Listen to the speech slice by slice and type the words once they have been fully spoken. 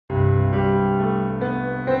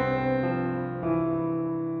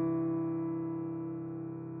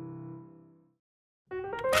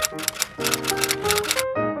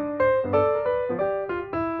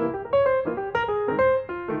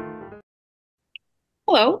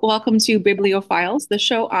Hello, welcome to Biblio Files, the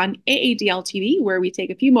show on AADL TV, where we take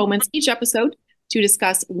a few moments each episode to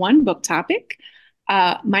discuss one book topic.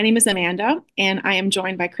 My name is Amanda, and I am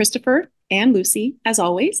joined by Christopher and Lucy, as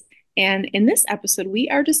always. And in this episode, we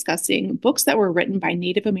are discussing books that were written by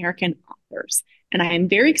Native American authors. And I am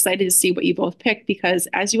very excited to see what you both picked because,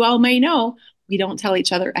 as you all may know, we don't tell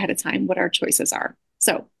each other ahead of time what our choices are.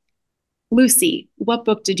 So, Lucy, what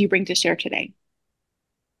book did you bring to share today?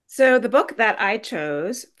 So the book that I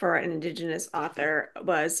chose for an Indigenous author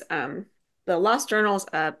was The Lost Journals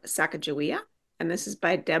of Sacagawea, and this is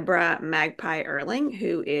by Deborah Magpie Erling,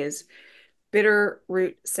 who is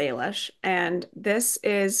Bitterroot Salish. And this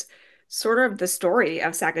is sort of the story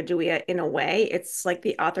of Sacagawea in a way. It's like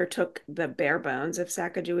the author took the bare bones of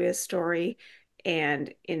Sacagawea's story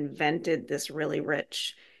and invented this really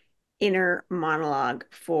rich inner monologue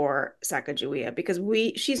for Sacagawea because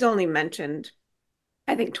she's only mentioned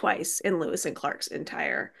I think twice in Lewis and Clark's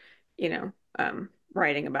entire, you know,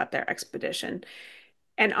 writing about their expedition.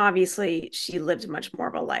 And obviously, she lived much more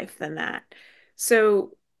of a life than that.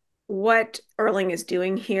 So, what Erling is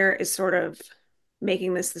doing here is sort of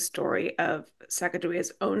making this the story of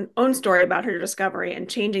Sacagawea's own story about her discovery and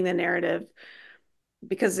changing the narrative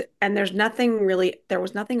because there was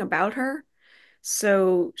nothing about her.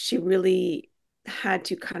 So she really had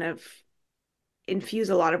to kind of infuse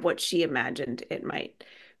a lot of what she imagined it might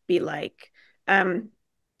be like. Um,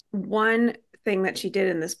 One thing that she did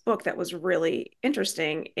in this book that was really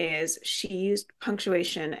interesting is she used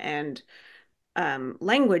punctuation and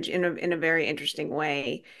language in a very interesting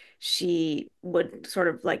way. She would sort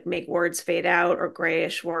of like make words fade out or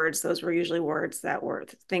grayish words. Those were usually words that were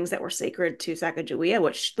things that were sacred to Sacagawea,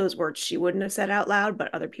 which those words she wouldn't have said out loud,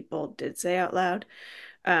 but other people did say out loud.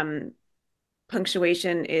 Um,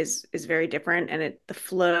 Punctuation is very different and the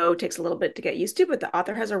flow takes a little bit to get used to, but the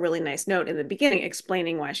author has a really nice note in the beginning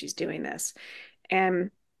explaining why she's doing this.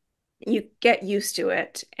 And you get used to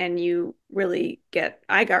it and you really get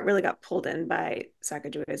I got really got pulled in by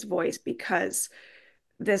Sacagawea's voice because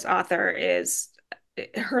this author is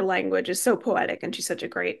her language is so poetic and she's such a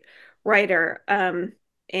great writer.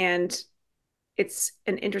 And it's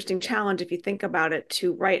an interesting challenge if you think about it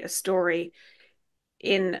to write a story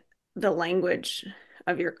in the language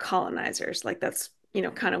of your colonizers. Like that's,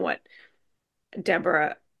 kind of what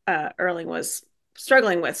Deborah Erling was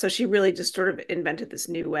struggling with. So she really just sort of invented this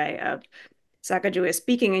new way of Sacagawea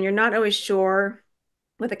speaking, and you're not always sure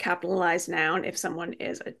with a capitalized noun if someone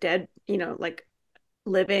is a dead, like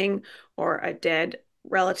living or a dead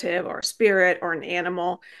relative or a spirit or an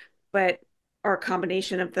animal, but or a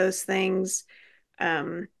combination of those things.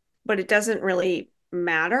 Um, but it doesn't really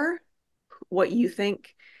matter what you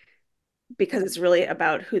think because it's really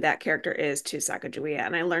about who that character is to Sacagawea.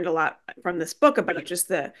 And I learned a lot from this book about just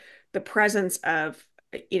the presence of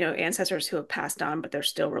ancestors who have passed on, but they're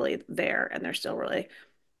still really there and they're still really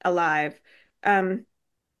alive. Um,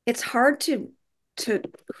 it's hard to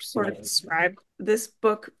sort of describe this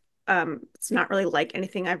book. It's not really like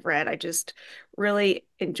anything I've read. I just really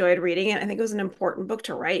enjoyed reading it. I think it was an important book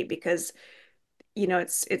to write because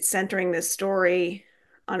it's centering this story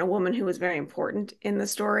on a woman who was very important in the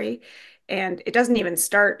story. And it doesn't even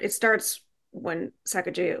start, it starts when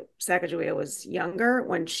Sacagawea was younger,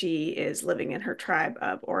 when she is living in her tribe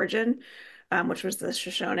of origin, which was the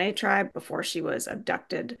Shoshone tribe before she was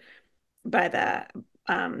abducted by the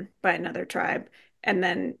by another tribe. And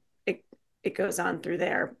then it goes on through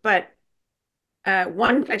there. But I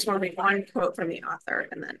just want to read one quote from the author,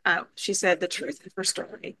 and then she said, "The truth of her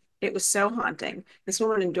story. It was so haunting. This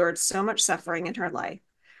woman endured so much suffering in her life.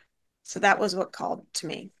 So that was what called to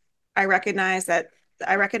me. I recognize that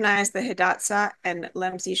I recognize the Hidatsa and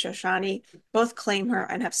Lemsi Shoshani both claim her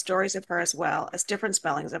and have stories of her as well as different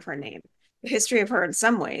spellings of her name. The history of her, in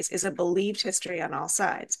some ways, is a believed history on all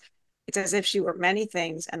sides. It's as if she were many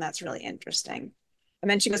things, and that's really interesting." And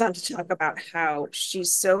then she goes on to talk about how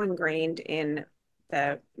she's so ingrained in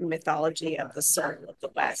the mythology of the soul of the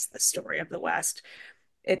West, the story of the West.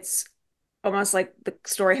 It's almost like the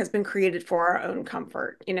story has been created for our own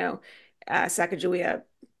comfort. Sacagawea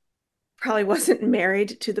probably wasn't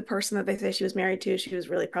married to the person that they say she was married to. She was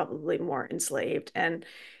really probably more enslaved. And,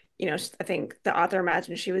 I think the author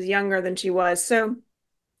imagined she was younger than she was. So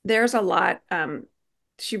there's a lot.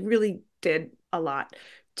 She really did a lot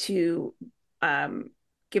to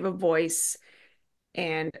give a voice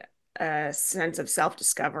and a sense of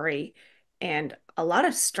self-discovery and a lot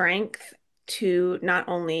of strength to not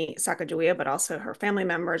only Sacagawea, but also her family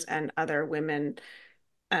members and other women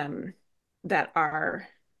um, that are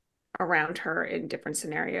around her in different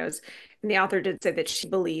scenarios. And the author did say that she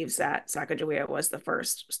believes that Sacagawea was the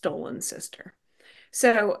first stolen sister.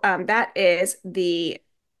 So that is the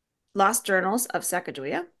Lost Journals of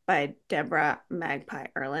Sacagawea by Deborah Magpie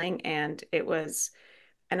Erling, and it was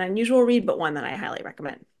an unusual read, but one that I highly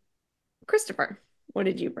recommend. Christopher, what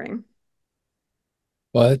did you bring?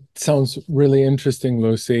 Well, that sounds really interesting,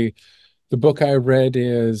 Lucy. The book I read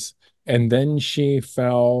is And Then She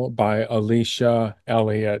Fell by Alicia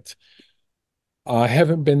Elliott. I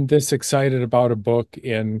haven't been this excited about a book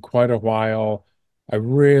in quite a while. I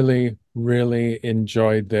really, really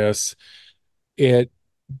enjoyed this. It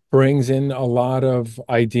brings in a lot of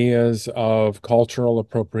ideas of cultural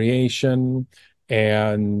appropriation.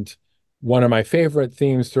 And one of my favorite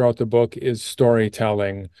themes throughout the book is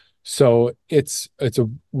storytelling. So it's a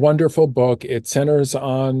wonderful book. It centers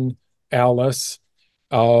on Alice,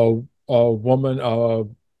 a, a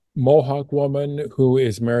Mohawk woman who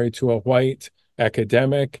is married to a white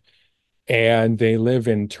academic, and they live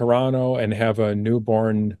in Toronto and have a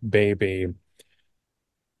newborn baby.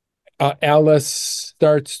 Alice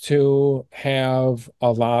starts to have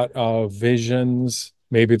a lot of visions,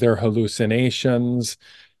 maybe they're hallucinations,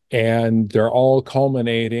 and they're all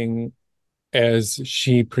culminating as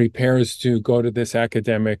she prepares to go to this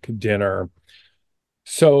academic dinner.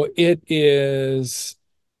 So it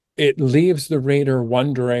leaves the reader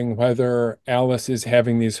wondering whether Alice is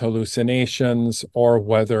having these hallucinations or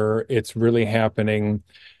whether it's really happening.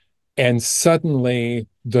 And suddenly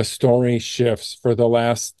the story shifts for the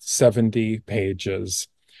last 70 pages.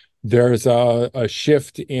 There's a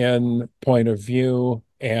shift in point of view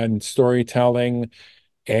and storytelling,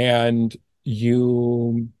 and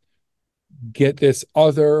you get this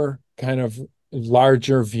other kind of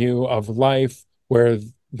larger view of life where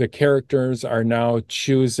the characters are now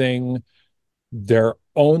choosing their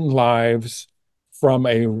own lives from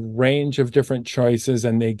a range of different choices,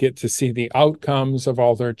 and they get to see the outcomes of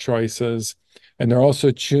all their choices. And they're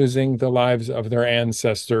also choosing the lives of their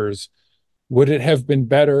ancestors. Would it have been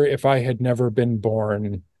better if I had never been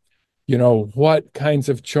born? You know, what kinds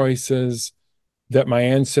of choices that my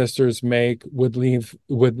ancestors make would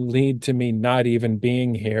lead to me not even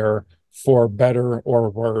being here, for better or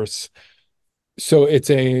worse. So it's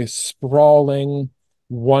a sprawling,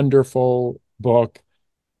 wonderful book.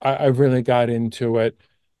 I really got into it.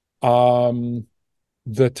 Um,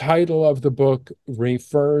 the title of the book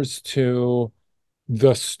refers to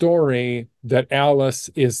the story that Alice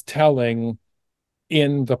is telling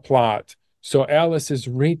in the plot. So Alice is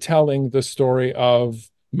retelling the story of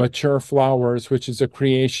Mature Flowers, which is a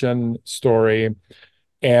creation story,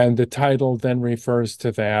 and the title then refers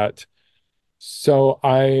to that. So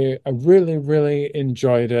I really, really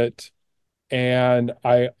enjoyed it, and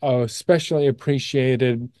I especially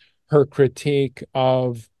appreciated her critique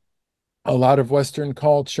of a lot of Western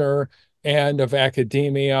culture and of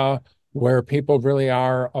academia, where people really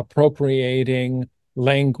are appropriating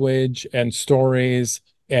language and stories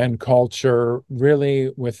and culture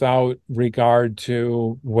really without regard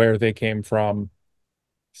to where they came from.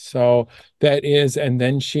 So that is And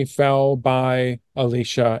Then She Fell by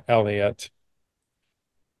Alicia Elliott.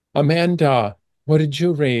 Amanda, what did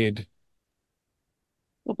you read?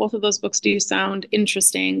 Well, both of those books do sound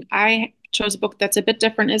interesting. I chose a book that's a bit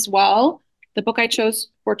different as well. The book I chose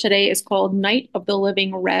for today is called Night of the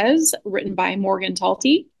Living Rez, written by Morgan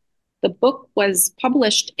Talty. The book was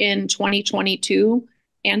published in 2022,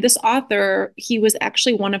 and this author, he was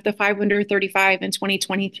actually one of the 535 in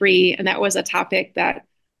 2023, and that was a topic that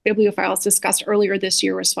Bibliophiles discussed earlier this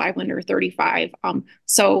year was 535.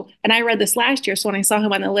 And I read this last year, so when I saw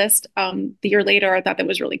him on the list the year later, I thought that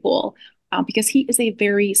was really cool because he is a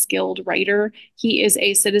very skilled writer. He is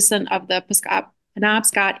a citizen of the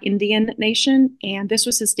Penobscot Indian Nation, and this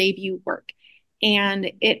was his debut work.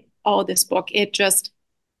 And this book,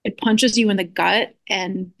 it punches you in the gut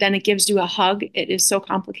and then it gives you a hug. It is so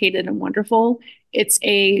complicated and wonderful. It's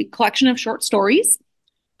a collection of short stories,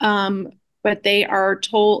 um, but they're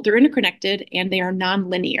interconnected and they are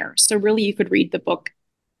non-linear. So really, you could read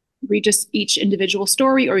just each individual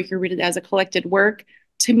story, or you can read it as a collected work.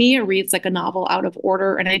 To me, it reads like a novel out of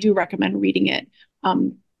order, and I do recommend reading it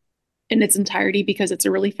um, in its entirety because it's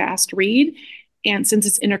a really fast read. And since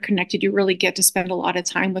it's interconnected, you really get to spend a lot of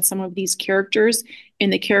time with some of these characters,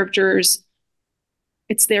 and the characters,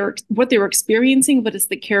 it's their what they were experiencing, but it's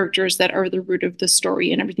the characters that are the root of the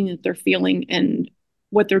story and everything that they're feeling and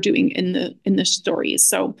what they're doing in the stories.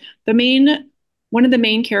 So the main one of the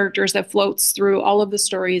main characters that floats through all of the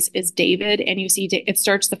stories is David, and you see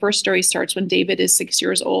the first story starts when David is 6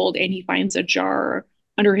 years old and he finds a jar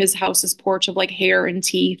under his house's porch of like hair and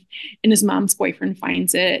teeth, and his mom's boyfriend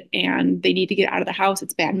finds it and they need to get out of the house.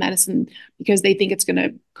 It's bad medicine because they think it's going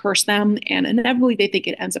to curse them, and inevitably they think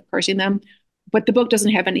it ends up cursing them. but the book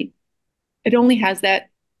doesn't have any, it only has that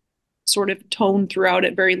sort of tone throughout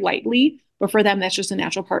it very lightly. But for them, that's just a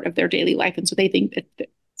natural part of their daily life. And so they think that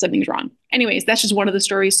something's wrong. Anyways, that's just one of the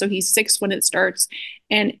stories. So he's 6 when it starts.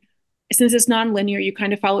 And since it's non-linear, you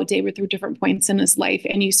kind of follow David through different points in his life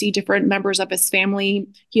and you see different members of his family.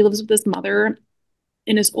 He lives with his mother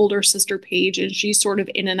and his older sister, Paige, and she's sort of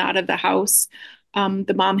in and out of the house.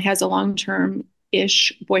 The mom has a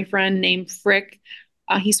long-term-ish boyfriend named Frick.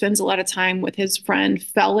 He spends a lot of time with his friend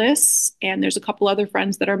Fellis, and there's a couple other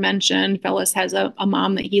friends that are mentioned. Fellis has a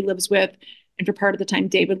mom that he lives with, and for part of the time,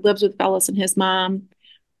 David lives with Fellis and his mom.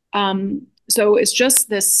 So it's just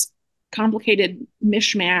this complicated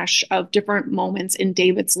mishmash of different moments in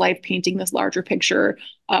David's life, painting this larger picture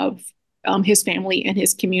of his family and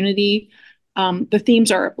his community. The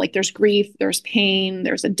themes are like there's grief, there's pain,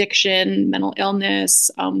 there's addiction, mental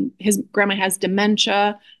illness. His grandma has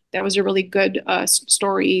dementia. That was a really good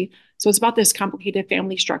story. So it's about this complicated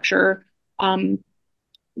family structure.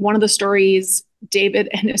 One of the stories, David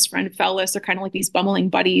and his friend Fellis are kind of like these bumbling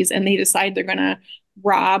buddies, and they decide they're going to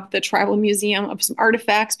rob the tribal museum of some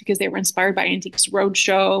artifacts because they were inspired by Antiques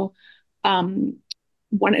Roadshow. In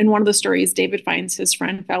one of the stories, David finds his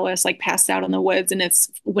friend Fellis like passed out in the woods, and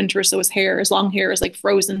it's winter, so his long hair is like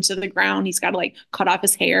frozen to the ground. He's got to like cut off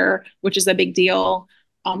his hair, which is a big deal.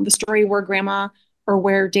 The story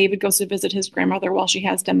where David goes to visit his grandmother while she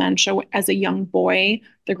has dementia as a young boy.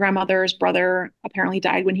 The grandmother's brother apparently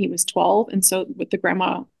died when he was 12. And so with the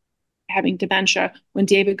grandma having dementia, when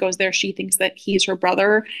David goes there, she thinks that he's her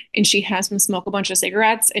brother and she has him smoke a bunch of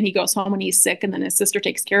cigarettes and he goes home when he's sick and then his sister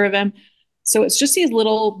takes care of him. So it's just these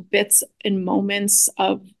little bits and moments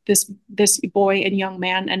of this boy and young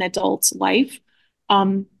man and adult's life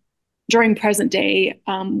during present day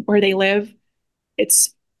where they live.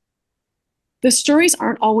 The stories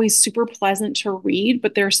aren't always super pleasant to read,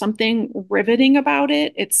 but there's something riveting about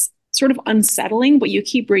it. It's sort of unsettling, but you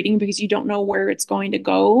keep reading because you don't know where it's going to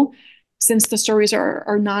go. Since the stories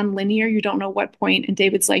are non-linear, you don't know what point in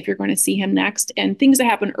David's life you're going to see him next. And things that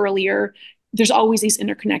happen earlier, there's always these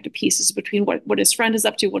interconnected pieces between what his friend is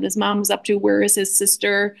up to, what his mom is up to, where is his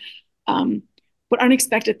sister. But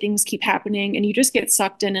unexpected things keep happening and you just get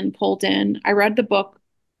sucked in and pulled in. I read the book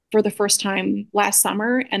for the first time last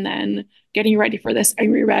summer, and then getting ready for this, I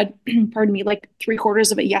reread, pardon me, like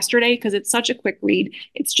 3/4 of it yesterday because it's such a quick read.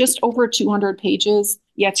 It's just over 200 pages.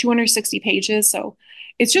 Yeah, 260 pages. So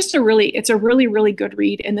it's a really, really good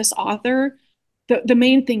read. And this author, the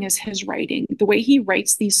main thing is his writing. The way he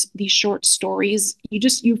writes these short stories,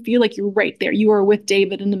 you feel like you're right there. You are with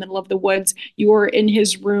David in the middle of the woods. You are in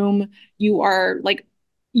his room. You are like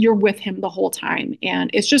you're with him the whole time. And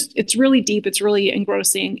it's really deep. It's really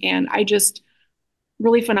engrossing. And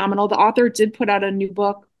really phenomenal. The author did put out a new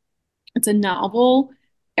book. It's a novel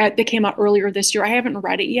that came out earlier this year. I haven't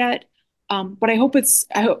read it yet. But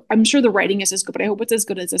I'm sure the writing is as good, but I hope it's as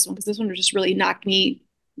good as this one because this one just really knocked me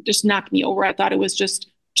over. I thought it was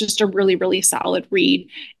just a really, really solid read.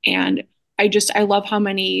 And I love how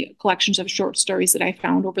many collections of short stories that I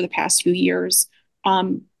found over the past few years.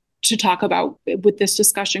 To talk about with this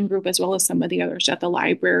discussion group as well as some of the others at the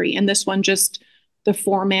library. And this one, just the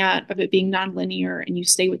format of it being nonlinear and you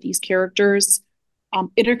stay with these characters.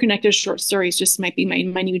 Interconnected short stories just might be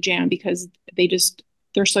my new jam because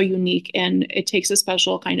they're so unique and it takes a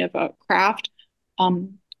special kind of a craft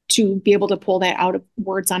to be able to pull that out of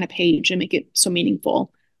words on a page and make it so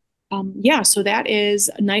meaningful. So that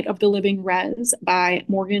is Night of the Living Rez by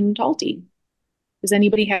Morgan Talty. Does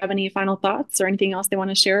anybody have any final thoughts or anything else they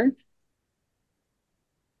want to share?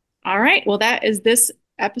 All right. Well, that is this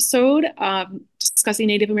episode discussing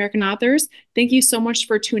Native American authors. Thank you so much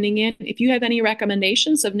for tuning in. If you have any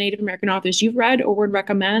recommendations of Native American authors you've read or would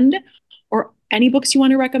recommend, or any books you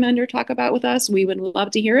want to recommend or talk about with us, we would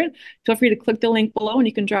love to hear it. Feel free to click the link below and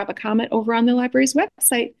you can drop a comment over on the library's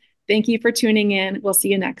website. Thank you for tuning in. We'll see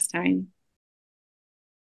you next time.